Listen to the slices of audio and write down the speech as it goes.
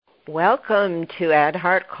Welcome to Add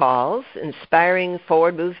Heart Calls, inspiring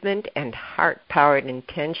forward movement and heart-powered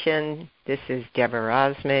intention. This is Deborah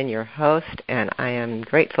Osman, your host, and I am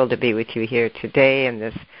grateful to be with you here today in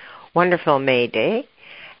this wonderful May Day.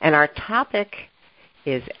 And our topic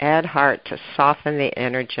is Add Heart to soften the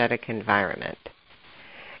energetic environment.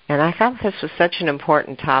 And I thought this was such an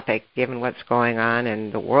important topic given what's going on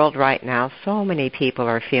in the world right now. So many people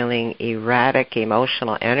are feeling erratic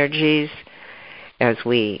emotional energies. As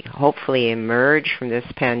we hopefully emerge from this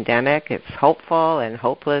pandemic, it's hopeful and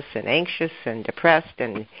hopeless and anxious and depressed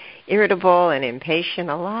and irritable and impatient.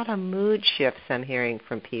 A lot of mood shifts I'm hearing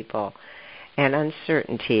from people. And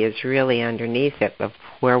uncertainty is really underneath it of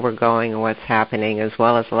where we're going and what's happening, as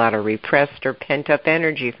well as a lot of repressed or pent-up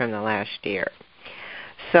energy from the last year.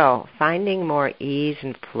 So finding more ease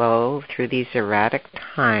and flow through these erratic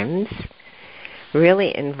times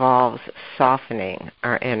really involves softening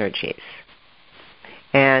our energies.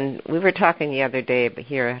 And we were talking the other day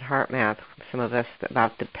here at HeartMath, some of us,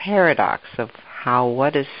 about the paradox of how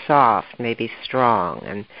what is soft may be strong,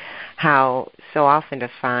 and how so often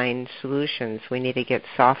to find solutions we need to get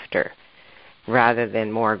softer rather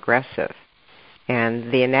than more aggressive.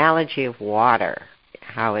 And the analogy of water,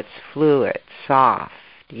 how it's fluid, soft,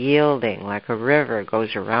 yielding like a river,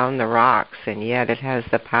 goes around the rocks, and yet it has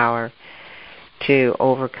the power to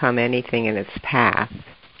overcome anything in its path,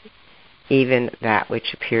 even that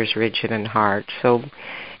which appears rigid and hard. So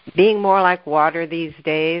being more like water these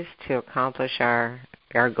days to accomplish our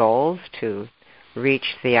goals, to reach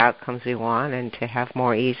the outcomes we want, and to have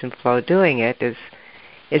more ease and flow doing it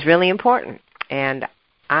is really important. And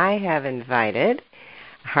I have invited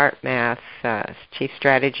HeartMath's Chief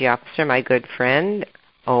Strategy Officer, my good friend,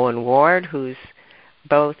 Owen Ward, who's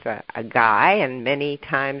both a guy, and many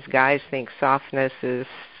times guys think softness is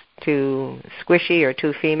too squishy or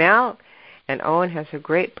too female. And Owen has a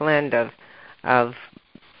great blend of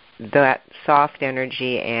that soft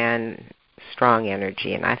energy and strong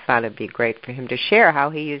energy. And I thought it'd be great for him to share how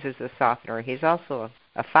he uses the softener. He's also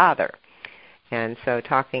a father. And so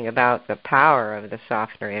talking about the power of the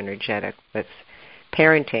softener energetic with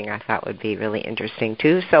parenting, I thought would be really interesting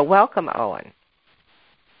too. So welcome, Owen.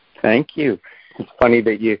 Thank you. It's funny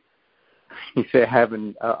that you say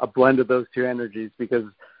having a blend of those two energies, because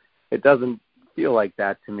it doesn't feel like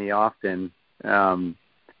that to me often. A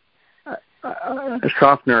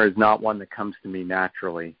softener is not one that comes to me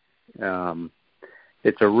naturally.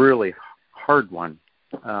 It's a really hard one.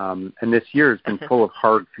 And this year has been full of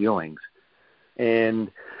hard feelings.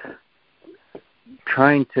 And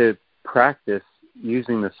trying to practice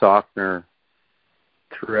using the softener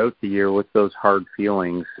throughout the year with those hard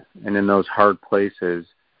feelings and in those hard places,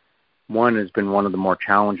 one, has been one of the more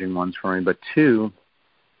challenging ones for me, but two,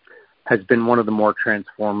 has been one of the more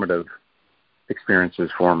transformative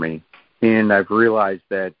experiences for me. And I've realized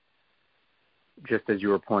that, just as you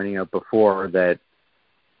were pointing out before, that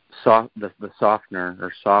the softener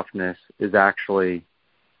or softness is actually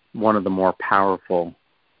one of the more powerful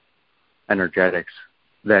energetics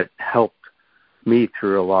that helped me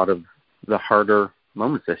through a lot of the harder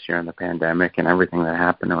moments this year in the pandemic and everything that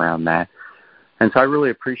happened around that. And so I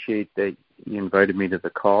really appreciate that you invited me to the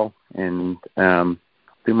call, and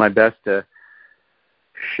do my best to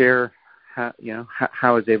share how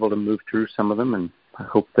I was able to move through some of them, and I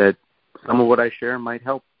hope that some of what I share might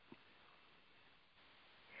help.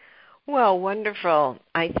 Well, wonderful.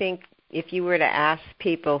 I think if you were to ask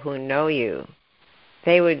people who know you,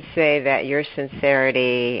 they would say that your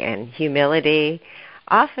sincerity and humility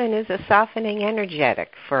often is a softening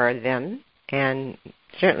energetic for them, and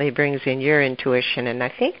certainly brings in your intuition. And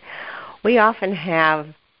I think we often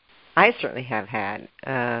I certainly have had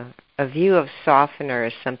a view of softener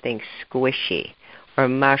as something squishy or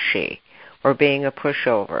mushy or being a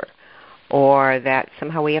pushover, or that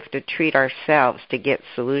somehow we have to treat ourselves to get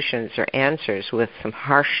solutions or answers with some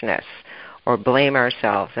harshness or blame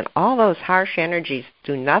ourselves. And all those harsh energies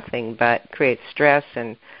do nothing but create stress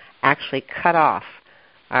and actually cut off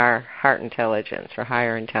our heart intelligence or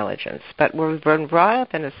higher intelligence. But we've been brought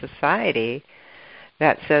up in a society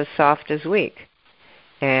that says soft is weak,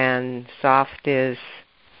 and soft is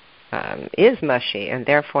mushy and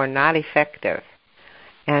therefore not effective.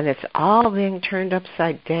 And it's all being turned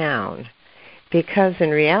upside down, because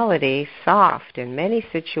in reality, soft in many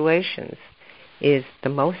situations is the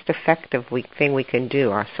most effective thing we can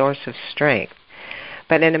do, our source of strength.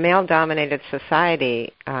 But in a male-dominated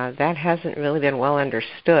society, that hasn't really been well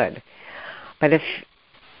understood. But if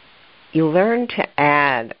you learn to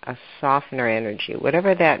add a softener energy,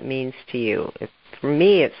 whatever that means to you, for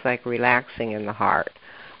me it's like relaxing in the heart,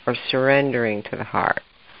 or surrendering to the heart,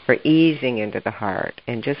 for easing into the heart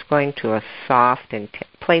and just going to a soft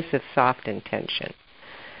place of soft intention,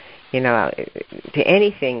 to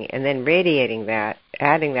anything, and then radiating that,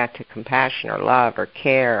 adding that to compassion or love or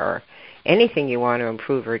care or anything you want to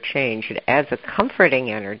improve or change. It adds a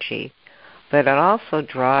comforting energy, but it also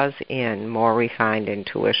draws in more refined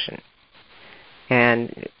intuition.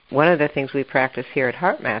 And one of the things we practice here at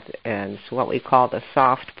HeartMath is what we call the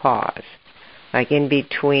soft pause, like in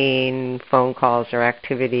between phone calls or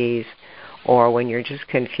activities, or when you're just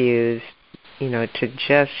confused, to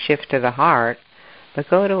just shift to the heart, but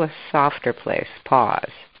go to a softer place,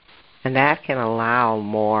 pause. And that can allow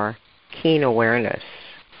more keen awareness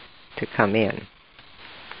to come in.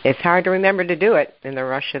 It's hard to remember to do it in the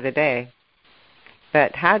rush of the day.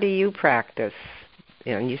 But how do you practice?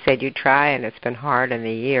 You said you try and it's been hard in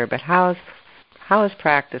the year, but how has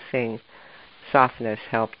practicing softness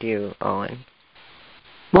helped you, Owen?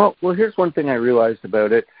 Well, here's one thing I realized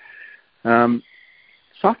about it.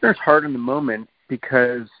 Softener is hard in the moment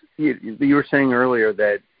because you were saying earlier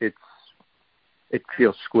that it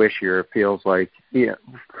feels squishier. It feels like,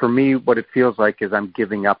 for me, what it feels like is I'm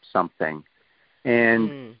giving up something.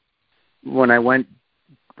 And when I went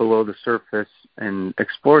below the surface and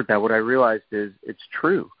explored that, what I realized is it's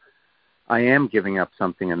true. I am giving up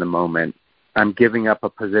something in the moment. I'm giving up a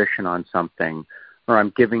position on something, or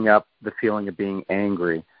I'm giving up the feeling of being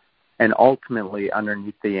angry. And ultimately,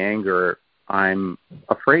 underneath the anger, I'm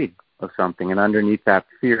afraid of something. And underneath that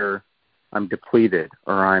fear, I'm depleted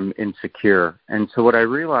or I'm insecure. And so what I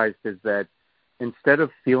realized is that instead of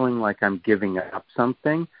feeling like I'm giving up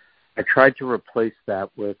something, I tried to replace that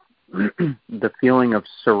with the feeling of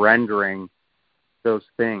surrendering those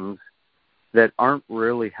things that aren't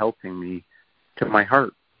really helping me to my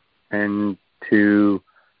heart and to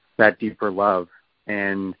that deeper love,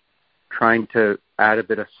 and trying to add a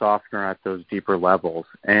bit of softener at those deeper levels.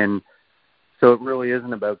 And so it really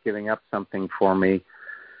isn't about giving up something for me.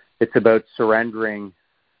 It's about surrendering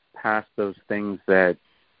past those things that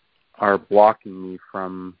are blocking me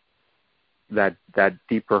from that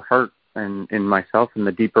deeper heart and in myself, and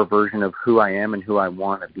the deeper version of who I am and who I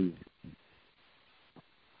want to be.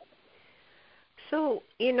 So,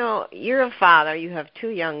 you're a father. You have 2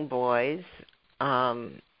 young boys.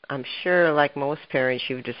 I'm sure, like most parents,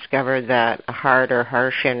 you've discovered that a hard or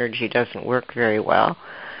harsh energy doesn't work very well,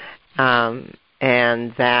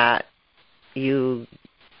 and that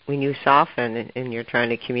when you soften and you're trying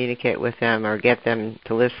to communicate with them or get them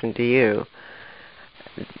to listen to you,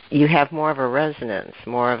 you have more of a resonance,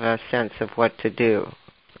 more of a sense of what to do.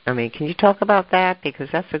 I mean, can you talk about that? Because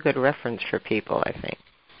that's a good reference for people, I think.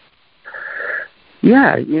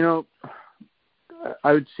 Yeah,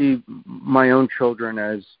 I would see my own children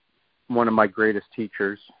as one of my greatest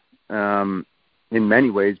teachers in many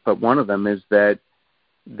ways, but one of them is that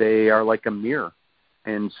they are like a mirror.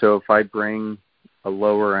 And so if I bring a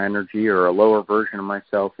lower energy or a lower version of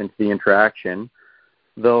myself into the interaction,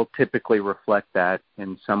 they'll typically reflect that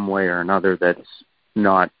in some way or another that's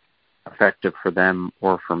not effective for them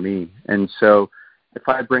or for me. And so if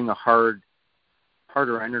I bring a harder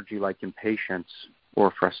energy like impatience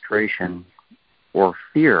or frustration or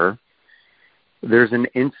fear, there's an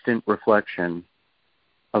instant reflection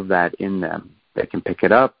of that in them. They can pick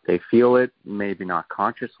it up, they feel it, maybe not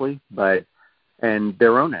consciously, and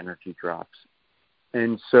their own energy drops.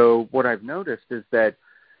 And so what I've noticed is that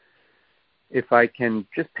if I can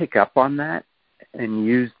just pick up on that and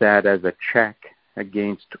use that as a check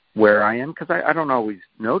against where I am, because I don't always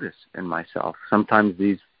notice in myself. Sometimes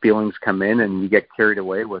these feelings come in and you get carried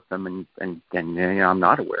away with them, and I'm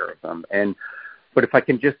not aware of them. But if I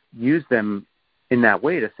can just use them in that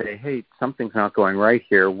way to say, hey, something's not going right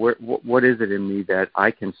here. What is it in me that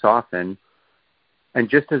I can soften? And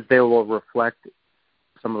just as they will reflect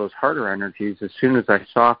some of those harder energies, as soon as I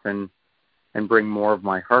soften and bring more of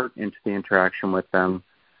my heart into the interaction with them,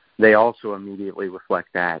 they also immediately reflect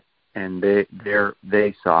that, and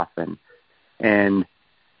they soften. And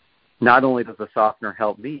not only does the softener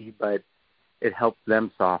help me, but it helps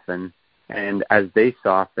them soften. And as they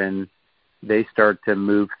soften, they start to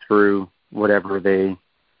move through whatever they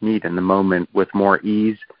need in the moment with more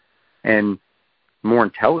ease and more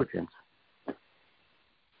intelligence.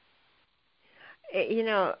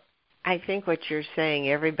 I think what you're saying,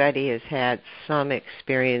 everybody has had some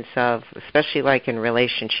experience of, especially like in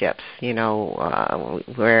relationships,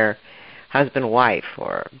 where husband-wife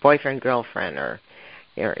or boyfriend-girlfriend or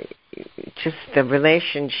just the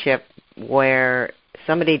relationship where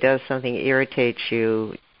somebody does something that irritates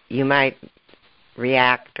you, you might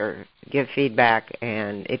react or give feedback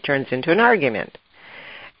and it turns into an argument.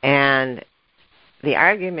 And the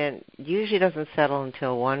argument usually doesn't settle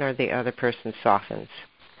until one or the other person softens.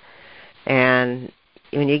 And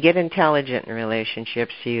when you get intelligent in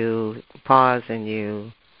relationships, you pause and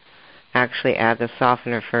you actually add the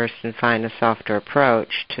softener first and find a softer approach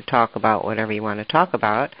to talk about whatever you want to talk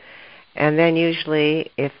about. And then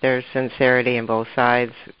usually, if there's sincerity on both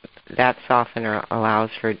sides, that softener allows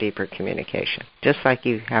for deeper communication, just like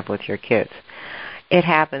you have with your kids. It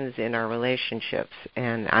happens in our relationships,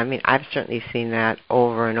 and I mean, I've certainly seen that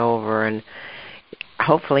over and over, and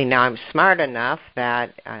hopefully now I'm smart enough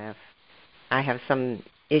that I have some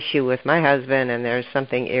issue with my husband and there's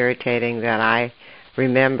something irritating that I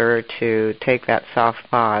remember to take that soft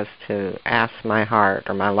pause to ask my heart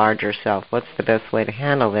or my larger self, what's the best way to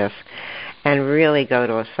handle this? And really go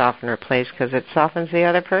to a softener place because it softens the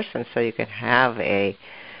other person so you can have a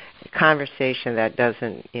conversation that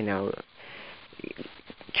doesn't,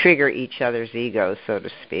 trigger each other's egos, so to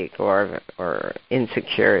speak, or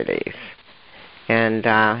insecurities. And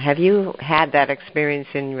have you had that experience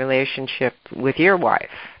in relationship with your wife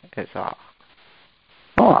as well?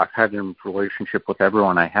 Oh, I've had a relationship with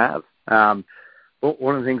everyone I have.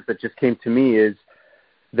 One of the things that just came to me is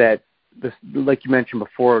that, like you mentioned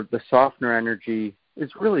before, the softener energy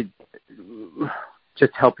is really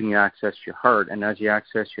just helping you access your heart. And as you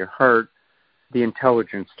access your heart, the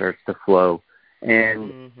intelligence starts to flow.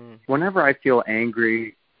 And whenever I feel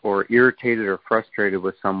angry or irritated or frustrated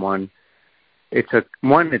with someone, it's a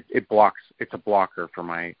blocker for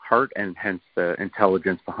my heart, and hence the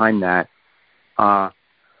intelligence behind that.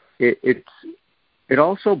 It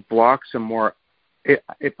also blocks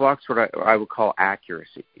it blocks what I would call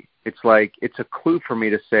accuracy. It's like it's a clue for me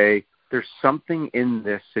to say there's something in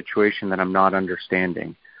this situation that I'm not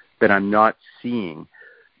understanding, that I'm not seeing,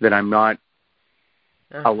 that I'm not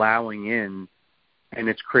allowing in, and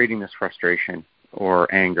it's creating this frustration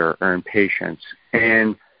or anger or impatience.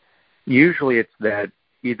 And usually it's that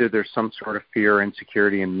either there's some sort of fear or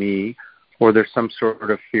insecurity in me, or there's some sort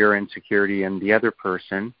of fear or insecurity in the other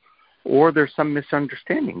person, or there's some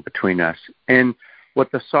misunderstanding between us. And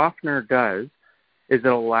what the softener does is it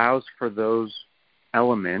allows for those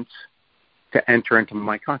elements to enter into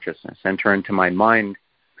my consciousness, enter into my mind,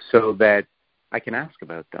 so that I can ask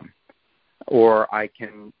about them, or I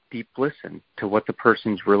can deep listen to what the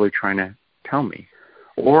person's really trying to tell me,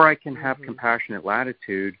 or I can have compassionate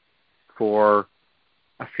latitude for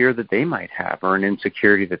a fear that they might have or an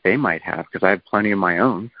insecurity that they might have, because I have plenty of my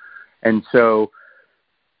own. And so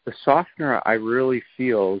the softener I really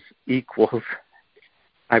feel equals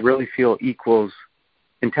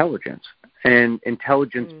intelligence, and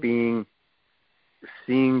intelligence being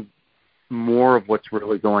seeing more of what's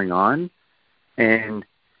really going on. And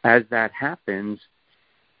as that happens,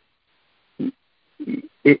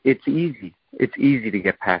 it's easy. It's easy to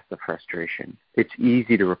get past the frustration. It's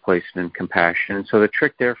easy to replace it in compassion. And so the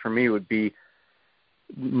trick there for me would be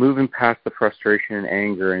moving past the frustration and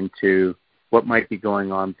anger into what might be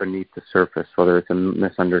going on beneath the surface, whether it's a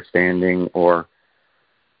misunderstanding or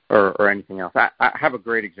anything else. I have a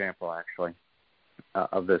great example, actually,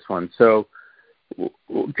 of this one. So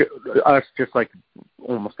us, just like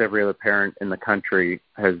almost every other parent in the country,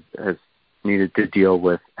 has needed to deal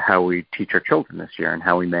with how we teach our children this year and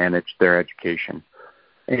how we manage their education.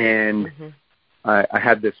 And I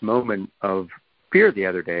had this moment of fear the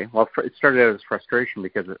other day. Well, it started out as frustration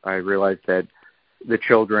because I realized that the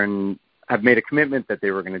children have made a commitment that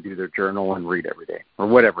they were going to do their journal and read every day, or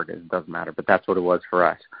whatever it is. It doesn't matter, but that's what it was for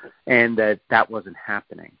us. And that wasn't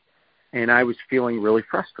happening. And I was feeling really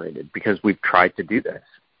frustrated because we've tried to do this.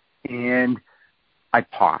 And I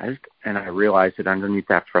paused, and I realized that underneath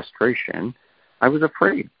that frustration, I was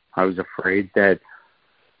afraid. I was afraid that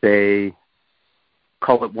they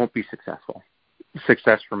won't be successful.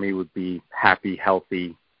 Success for me would be happy,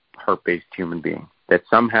 healthy, heart-based human being. That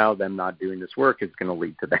somehow them not doing this work is going to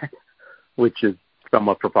lead to that, which is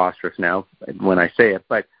somewhat preposterous now when I say it,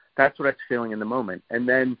 but that's what I was feeling in the moment. And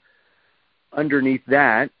then underneath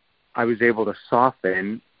that, I was able to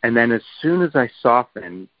soften, and then as soon as I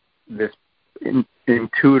softened, this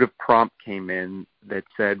intuitive prompt came in that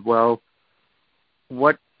said, well,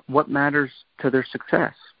 what matters to their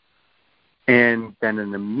success? And then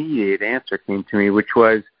an immediate answer came to me, which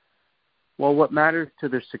was, well, what matters to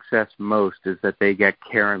their success most is that they get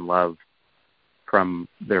care and love from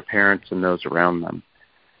their parents and those around them.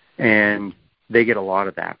 And they get a lot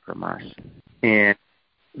of that from us. And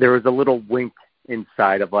there was a little wink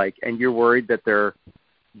inside of like, and you're worried that they're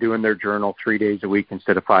doing their journal 3 days a week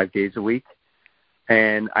instead of 5 days a week.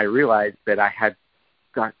 And I realized that I had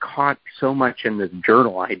got caught so much in this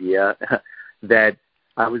journal idea that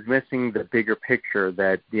I was missing the bigger picture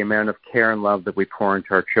that the amount of care and love that we pour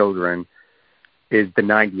into our children is the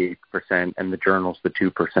 98% and the journal's the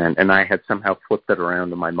 2%. And I had somehow flipped it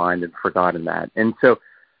around in my mind and forgotten that. And so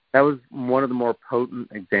that was one of the more potent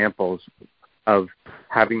examples of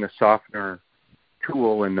having the softener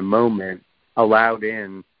tool in the moment allowed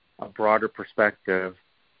in a broader perspective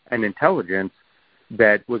and intelligence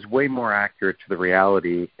that was way more accurate to the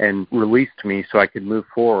reality and released me so I could move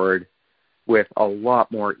forward with a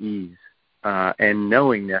lot more ease and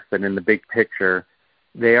knowingness that in the big picture,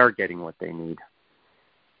 they are getting what they need.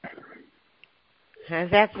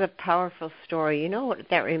 That's a powerful story. You know what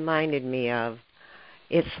that reminded me of?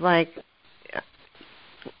 It's like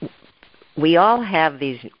we all have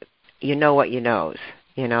these, you know what you knows.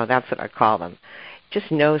 You know, that's what I call them.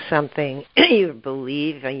 Just know something, you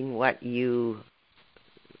believe in what you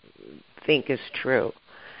think is true.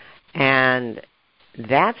 And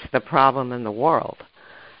that's the problem in the world.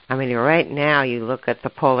 I mean, right now you look at the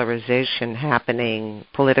polarization happening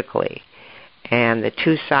politically, and the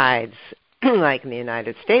two sides, like in the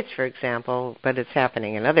United States, for example, but it's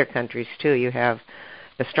happening in other countries too. You have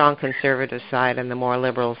the strong conservative side and the more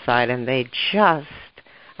liberal side, and they just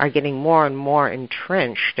are getting more and more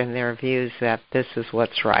entrenched in their views that this is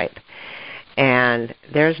what's right. And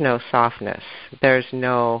there's no softness. There's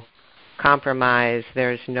no compromise.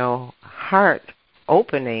 There's no heart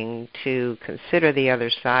opening to consider the other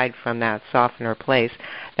side from that softener place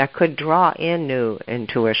that could draw in new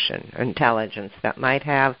intuition, intelligence that might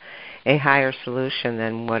have a higher solution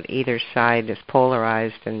than what either side is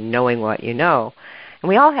polarized and knowing what you know. And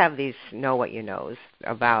we all have these know what you knows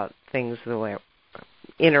about things the way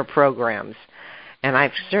inner programs. And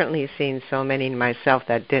I've certainly seen so many myself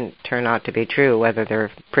that didn't turn out to be true, whether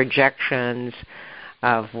they're projections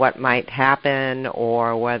of what might happen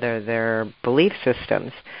or whether they're belief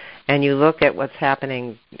systems. And you look at what's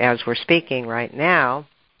happening as we're speaking right now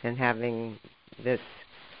and having this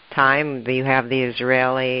time, you have the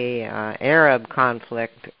Israeli-Arab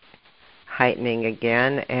conflict heightening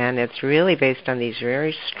again, and it's really based on these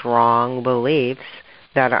very strong beliefs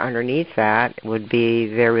that are underneath that would be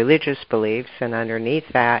their religious beliefs, and underneath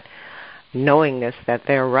that knowingness that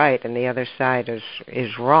they're right and the other side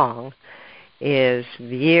is wrong, is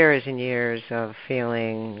years and years of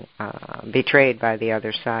feeling betrayed by the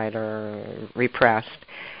other side or repressed.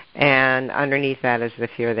 And underneath that is the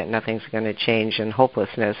fear that nothing's going to change and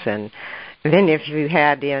hopelessness. And then if you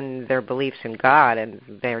had in their beliefs in God and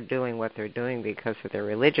they're doing what they're doing because of their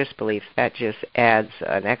religious beliefs, that just adds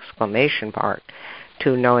an exclamation mark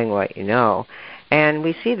to knowing what you know. And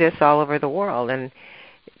we see this all over the world. And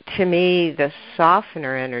to me, the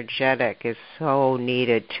softener energetic is so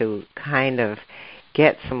needed to kind of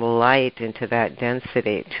get some light into that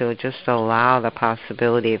density, to just allow the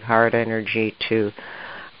possibility of heart energy to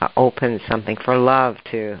open something, for love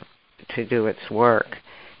to do its work.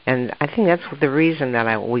 And I think that's the reason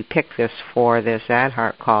that we picked this for this Ad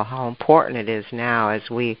Heart call, how important it is now as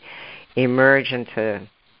we emerge into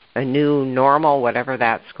a new normal, whatever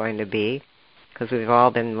that's going to be, because we've all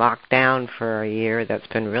been locked down for a year that's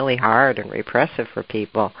been really hard and repressive for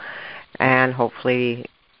people, and hopefully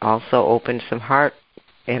also open some heart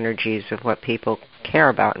energies of what people care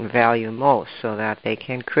about and value most so that they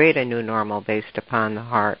can create a new normal based upon the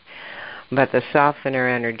heart. But the softener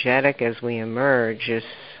energetic as we emerge is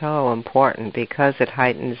so important because it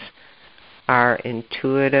heightens our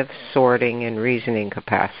intuitive sorting and reasoning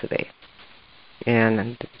capacity.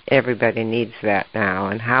 And everybody needs that now.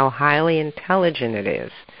 And how highly intelligent it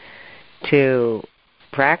is to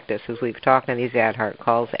practice, as we've talked in these Ad Heart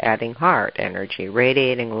calls, adding heart energy,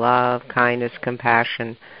 radiating love, kindness,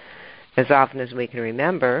 compassion, as often as we can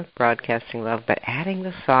remember, broadcasting love, but adding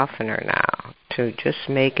the softener now to just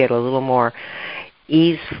make it a little more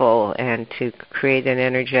easeful and to create an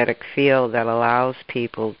energetic field that allows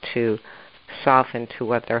people to soften to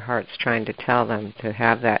what their heart's trying to tell them, to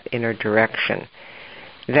have that inner direction.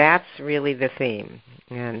 That's really the theme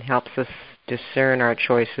and helps us discern our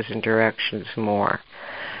choices and directions more.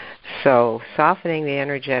 So softening the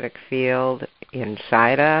energetic field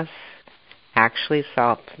inside us actually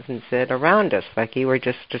softens it around us, like you were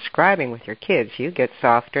just describing with your kids. You get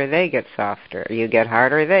softer, they get softer. You get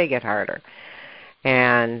harder, they get harder.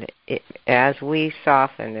 And as we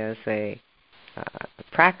soften as a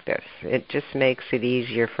practice, it just makes it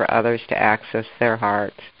easier for others to access their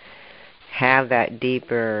hearts, have that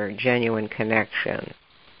deeper, genuine connection.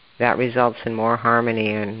 That results in more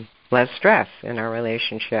harmony and less stress in our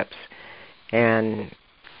relationships and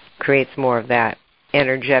creates more of that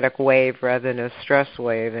energetic wave rather than a stress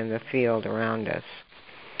wave in the field around us.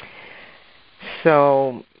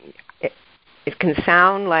 So it can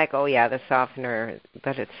sound like, oh yeah, the softener,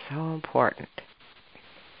 but it's so important.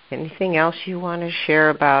 Anything else you want to share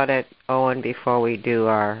about it, Owen, before we do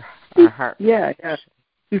our heart? Yeah.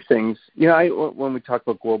 Two things. When we talk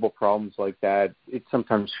about global problems like that, it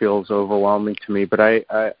sometimes feels overwhelming to me, but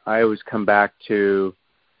I always come back to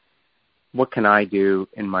what can I do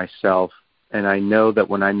in myself? And I know that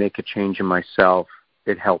when I make a change in myself,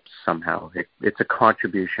 it helps somehow. It's a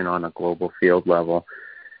contribution on a global field level.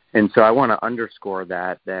 And so I want to underscore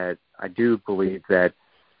that I do believe that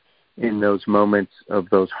in those moments of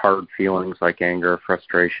those hard feelings like anger,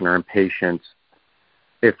 frustration, or impatience,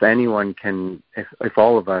 if anyone can, if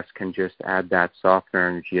all of us can just add that softener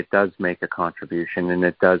energy, it does make a contribution and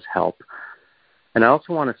it does help. And I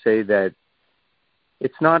also want to say that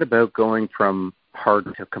it's not about going from hard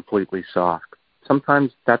to completely soft.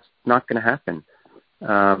 Sometimes that's not going to happen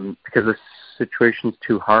because the situation's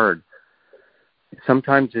too hard.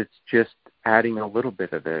 Sometimes it's just adding a little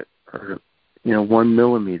bit of it, or 1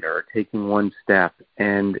 millimeter, or taking one step,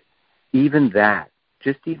 and even that,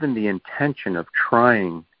 just even the intention of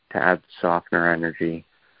trying to add softener energy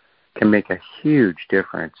can make a huge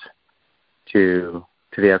difference to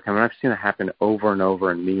the outcome. And I've seen it happen over and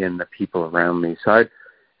over in me and the people around me. So I'd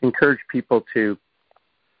encourage people to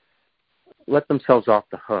let themselves off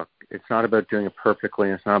the hook. It's not about doing it perfectly.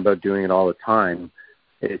 It's not about doing it all the time.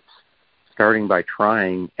 It's starting by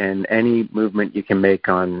trying, and any movement you can make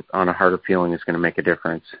on a harder feeling is going to make a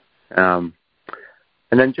difference.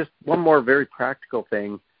 And then just one more very practical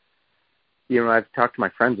thing. I've talked to my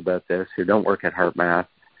friends about this who don't work at HeartMath.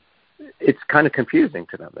 It's kind of confusing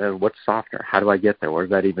to them. What's softener? How do I get there? What does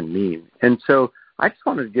that even mean? And so I just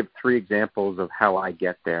wanted to give 3 examples of how I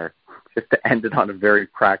get there, just to end it on a very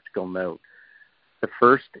practical note. The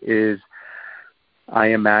first is I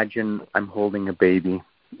imagine I'm holding a baby,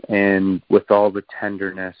 and with all the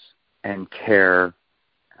tenderness and care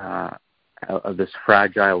of this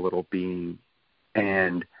fragile little being,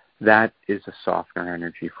 and that is a softener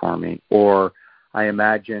energy for me. Or I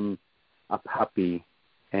imagine a puppy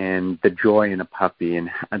and the joy in a puppy and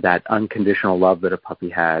that unconditional love that a puppy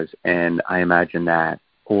has, and I imagine that.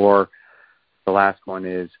 Or the last one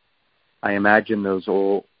is I imagine those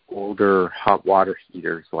older hot water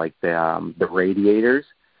heaters, like the radiators,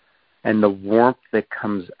 and the warmth that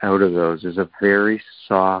comes out of those is a very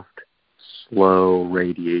soft, slow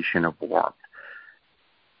radiation of warmth.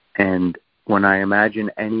 And when I imagine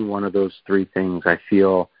any one of those 3 things, I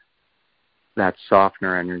feel that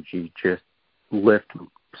softener energy just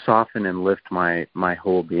soften and lift my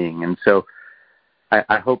whole being. And so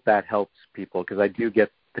I hope that helps people, because I do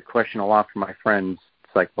get the question a lot from my friends.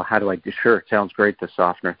 It's like, well, how do I do? Sure, it sounds great, the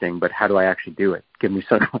softener thing, but how do I actually do it? Give me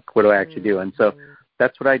some, what do I actually do? And so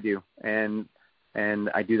that's what I do. And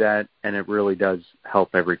I do that, and it really does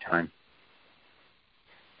help every time.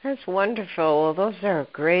 That's wonderful. Well, those are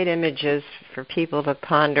great images for people to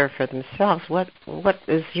ponder for themselves. What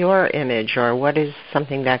is your image, or what is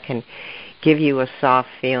something that can give you a soft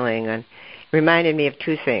feeling? And it reminded me of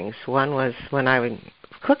 2 things. One was when I was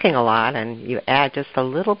cooking a lot, and you add just a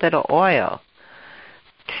little bit of oil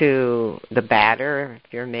to the batter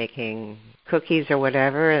if you're making cookies or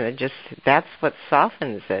whatever, and that's what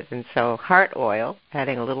softens it. And so heart oil,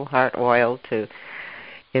 adding a little heart oil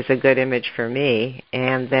is a good image for me.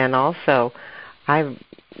 And then also,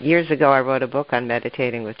 years ago I wrote a book on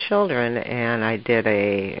meditating with children, and I did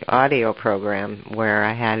a audio program where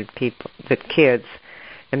I had the kids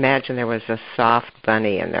imagine there was a soft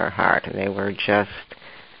bunny in their heart, and they were just,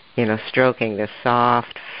 stroking the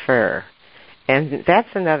soft fur. And that's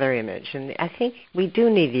another image. And I think we do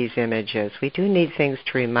need these images. We do need things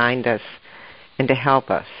to remind us and to help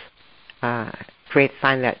us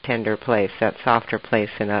find that tender place, that softer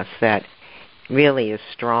place in us that really is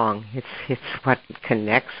strong. It's what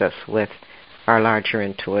connects us with our larger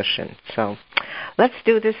intuition. So let's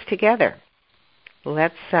do this together.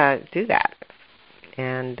 Let's do that.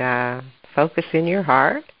 And focus in your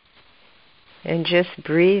heart and just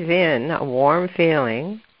breathe in a warm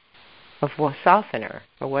feeling of softener,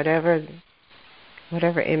 or whatever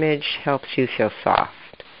image helps you feel soft.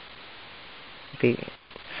 Be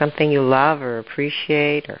something you love or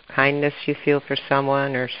appreciate, or kindness you feel for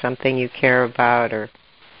someone, or something you care about, or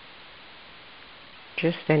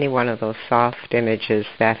just any one of those soft images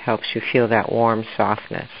that helps you feel that warm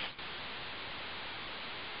softness.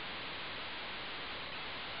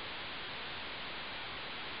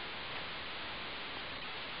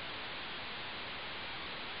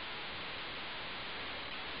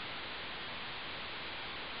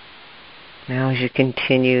 Now as you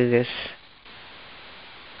continue this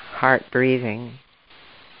heart breathing,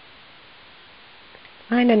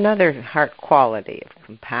 Find another heart quality of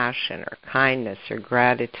compassion or kindness or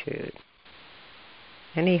gratitude.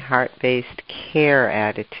 Any heart-based care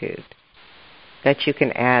attitude that you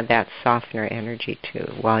can add that softener energy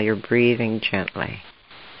to while you're breathing gently.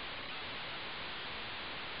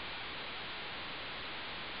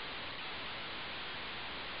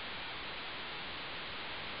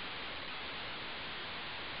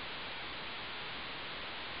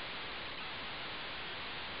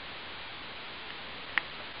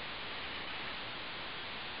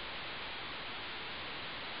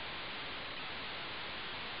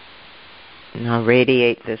 Now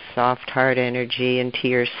radiate this soft heart energy into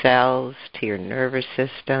your cells, to your nervous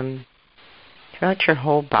system, throughout your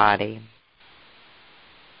whole body.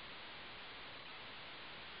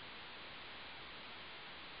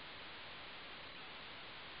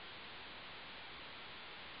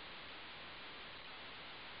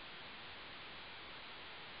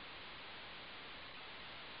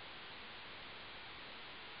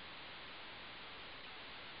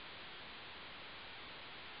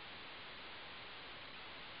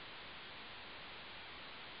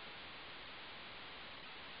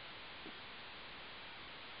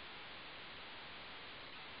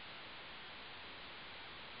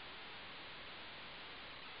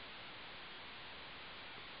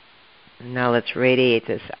 Now let's radiate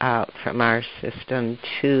this out from our system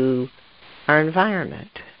to our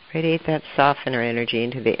environment. Radiate that softener energy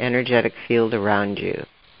into the energetic field around you.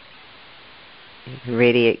 You can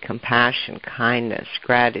radiate compassion, kindness,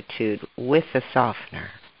 gratitude with the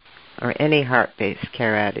softener, or any heart-based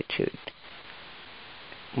care attitude.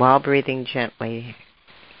 While breathing gently,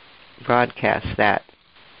 broadcast that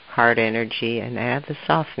heart energy and add the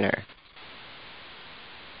softener.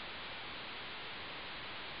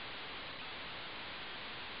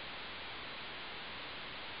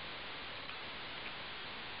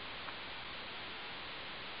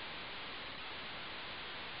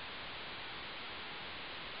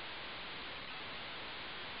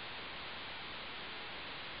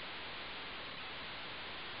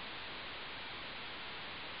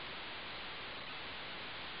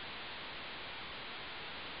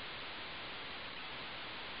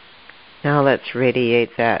 Now let's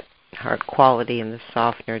radiate that heart quality and the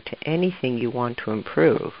softener to anything you want to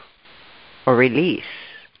improve or release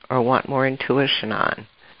or want more intuition on.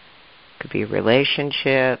 It could be a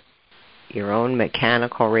relationship, your own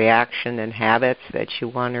mechanical reaction and habits that you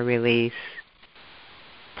want to release,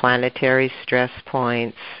 planetary stress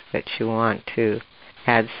points that you want to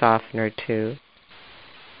add softener to.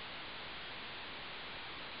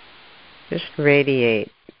 Just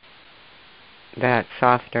radiate that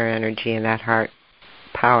softener energy and that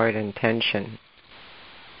heart-powered intention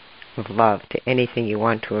of love to anything you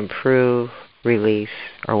want to improve, release,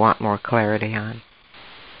 or want more clarity on.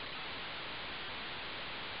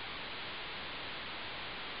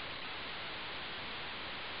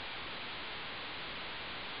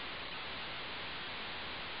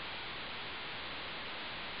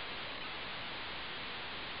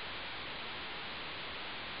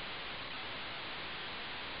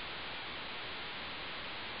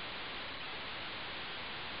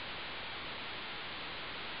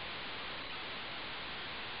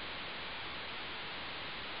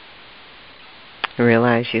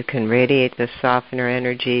 Realize you can radiate the softener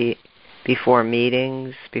energy before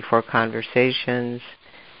meetings, before conversations,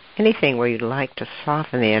 anything where you'd like to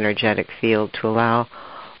soften the energetic field to allow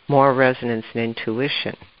more resonance and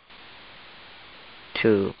intuition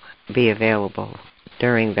to be available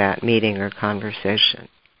during that meeting or conversation.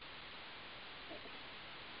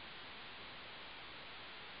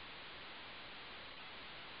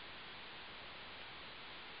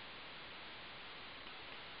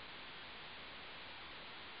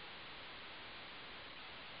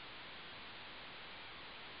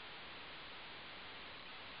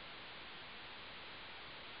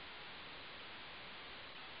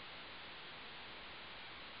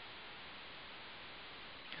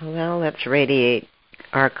 Well, let's radiate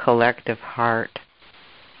our collective heart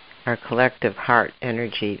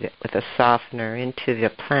energy with a softener into the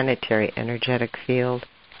planetary energetic field.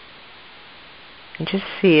 And just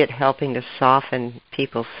see it helping to soften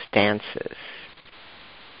people's stances.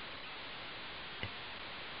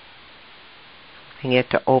 Helping it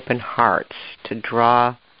to open hearts, to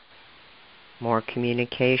draw more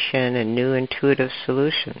communication and new intuitive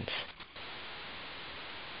solutions.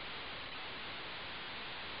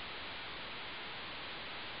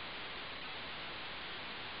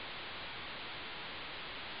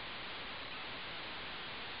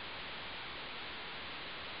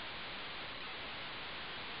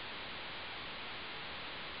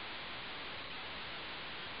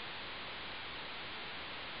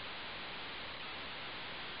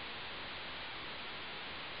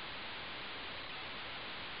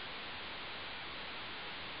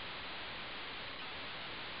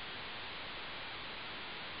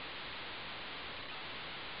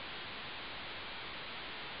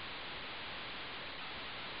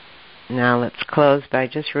 Now let's close by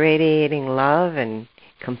just radiating love and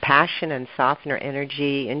compassion and softener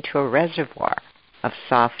energy into a reservoir of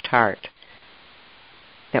soft heart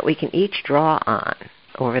that we can each draw on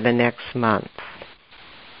over the next month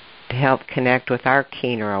to help connect with our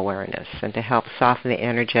keener awareness and to help soften the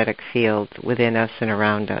energetic field within us and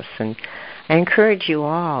around us. And I encourage you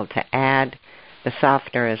all to add the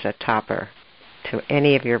softener as a topper to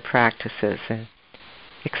any of your practices and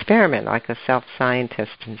experiment like a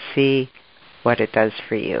self-scientist and see what it does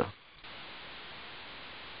for you.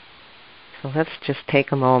 So let's just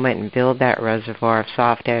take a moment and build that reservoir of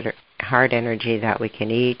soft heart energy that we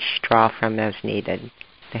can each draw from as needed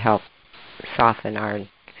to help soften our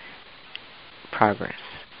progress.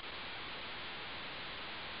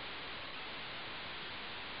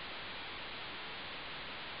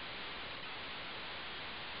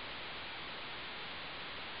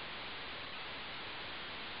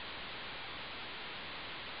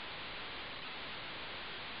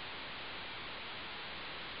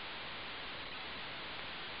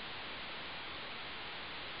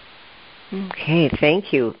 Okay,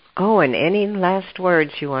 thank you. Oh, and any last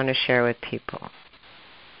words you want to share with people?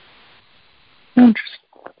 No,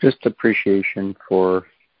 just appreciation for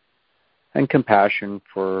and compassion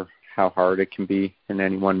for how hard it can be in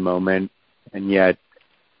any one moment, and yet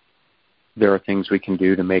there are things we can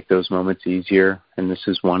do to make those moments easier, and this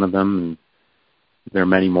is one of them. And there are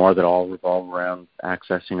many more that all revolve around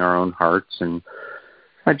accessing our own hearts. And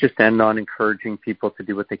I just end on encouraging people to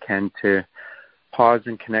do what they can to pause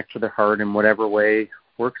and connect with their heart in whatever way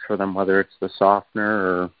works for them, whether it's the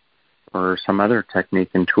softener or some other technique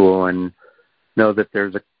and tool, and know that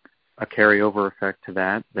there's a carryover effect to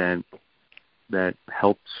that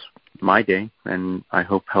helps my day, and I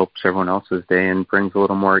hope helps everyone else's day and brings a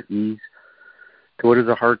little more ease to what is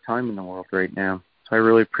a hard time in the world right now. So I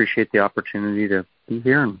really appreciate the opportunity to be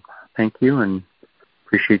here, and thank you, and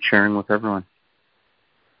appreciate sharing with everyone.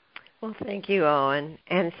 Well, thank you, Owen,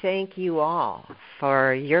 and thank you all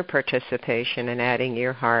for your participation in adding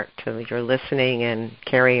your heart to your listening and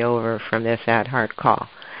carry over from this Add Heart call.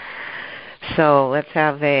 So let's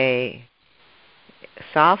have a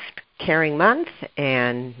soft, caring month,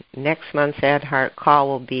 and next month's Add Heart call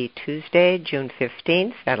will be Tuesday, June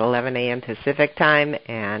 15th at 11 a.m. Pacific time,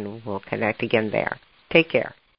 and we'll connect again there. Take care.